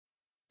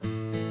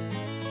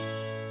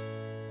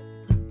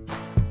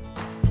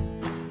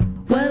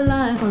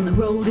life on the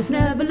road is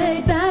never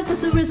laid back,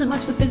 but there isn't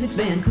much the physics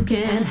van crew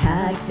can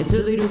hack. It's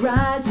early to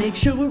rise, make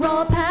sure we're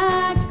all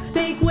packed.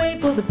 Make way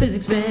for the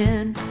physics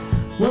van.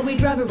 While we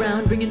drive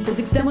around bringing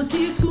physics demos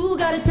to your school,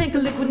 got a tank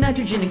of liquid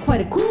nitrogen and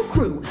quite a cool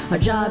crew. Our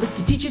job is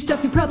to teach you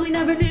stuff you probably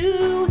never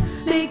knew.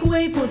 Make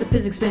way for the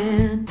physics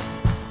van.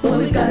 Well,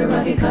 we've got a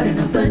rocket cart and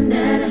a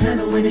banana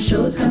hammer when the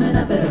show's coming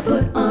up. Better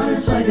put on a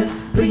swagger,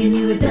 bringing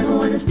you a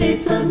demo on the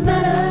states of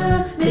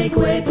matter. Make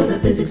way for the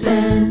physics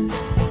van.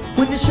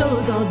 When the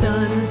show's all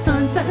done, the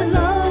sun's setting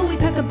low, we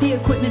pack up the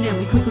equipment and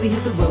we quickly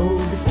hit the road.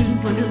 The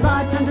students learned a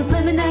lot, time to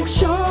plan the next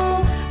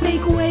show.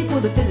 Make way for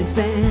the physics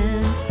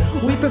van.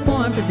 We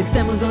perform physics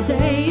demos all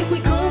day if we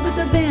could, but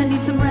the van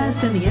needs some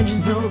rest and the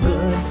engine's no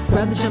good.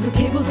 Grab the jumper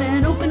cables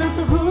and open up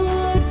the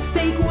hood.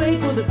 Make way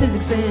for the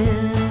physics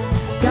van.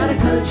 Got a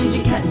color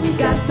changing cat and we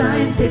got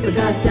science paper.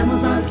 Got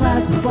demos on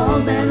plasma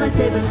balls and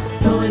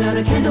lightsabers. Blowing out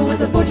a candle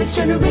with a vortex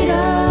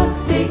generator.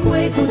 Make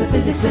way for the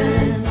physics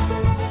van.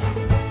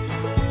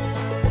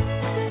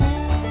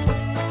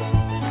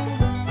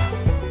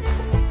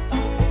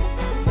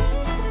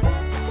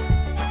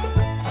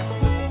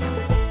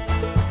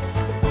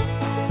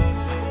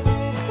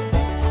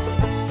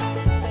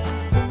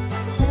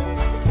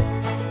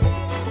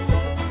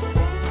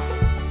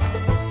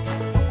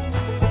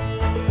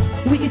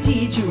 We can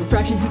teach you a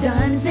fraction through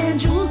dimes and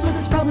jewels, but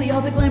it's probably all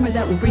the glamour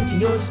that we'll bring to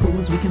your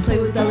schools. We can play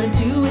with Ellen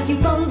too if you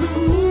follow the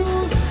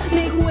rules.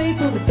 Make way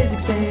for the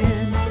physics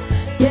van.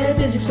 Yeah,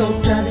 physics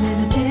folk driving in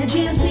a tan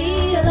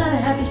GMC. A lot of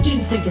happy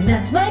students thinking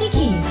that's mighty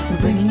keen.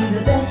 We're bringing you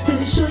the best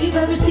physics show you've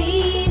ever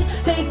seen.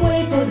 Make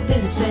way for the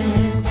physics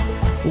van.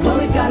 Well,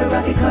 we've got a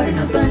rocket cart and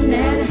a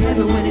banana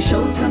hammer when the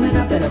show's coming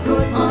up. Better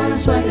put on a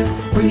swagger,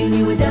 bringing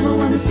you a demo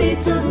on the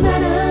states of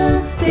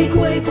matter. Make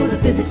way for the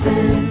physics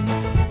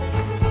van.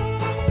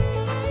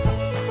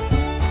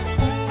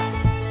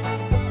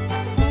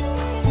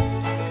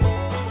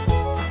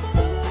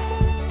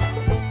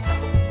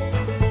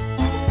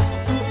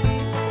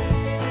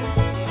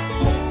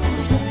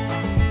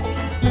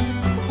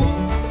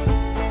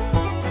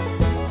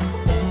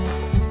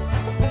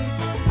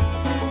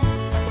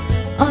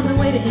 On the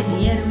way to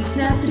Indiana, we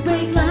snapped a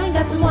brake line.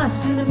 Got some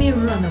wasps in the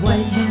mirror on the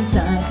right-hand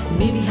side.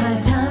 Maybe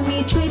had time,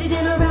 we traded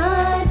in a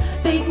ride.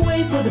 Make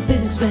way for the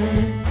physics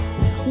van.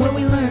 Where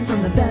we learn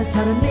from the best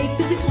how to make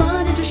physics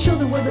fun and to show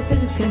the world that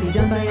physics can be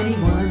done by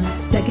anyone.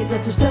 Decades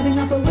after starting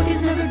up, our work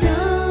is never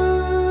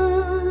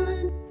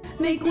done.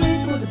 Make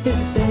way for the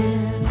physics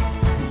van.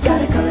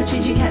 Got a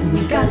color-changing cat and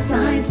we got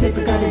science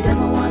paper. Got a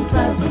demo on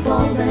plasma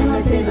balls and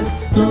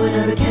lightsabers. Blowing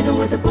out a candle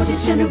with a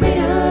vortex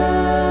generator.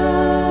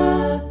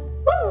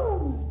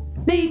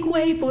 Make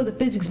way for the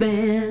physics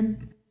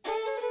van.